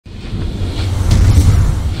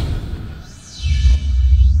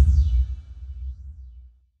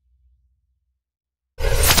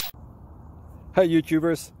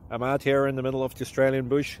YouTubers. I'm out here in the middle of the Australian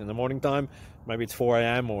bush in the morning time. Maybe it's 4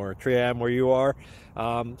 a.m. or 3 a.m. where you are.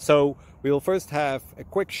 So we'll first have a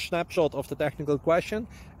quick snapshot of the technical question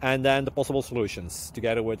and then the possible solutions,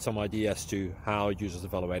 together with some ideas to how users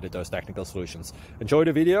evaluated those technical solutions. Enjoy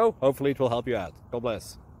the video. Hopefully it will help you out. God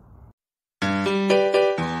bless.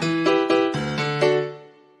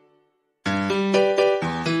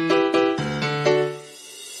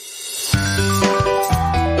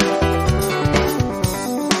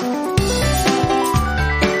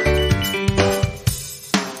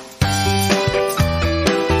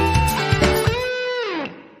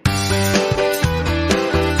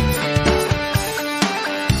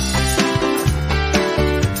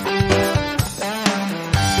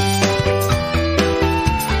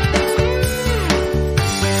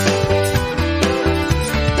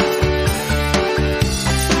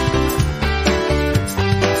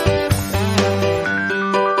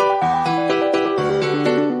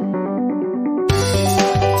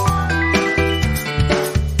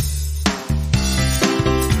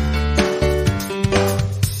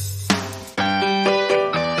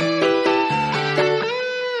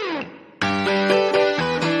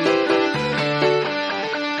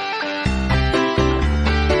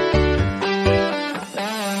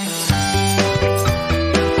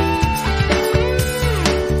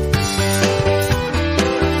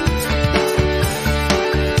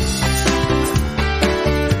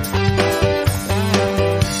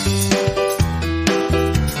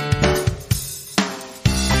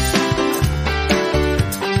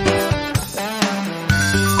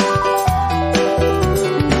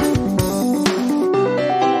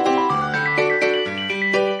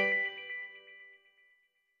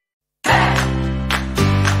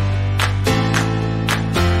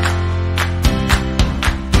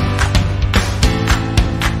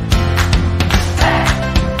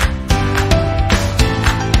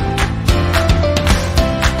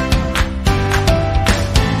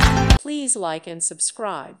 Please like and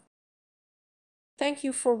subscribe. Thank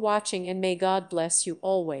you for watching, and may God bless you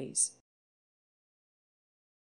always.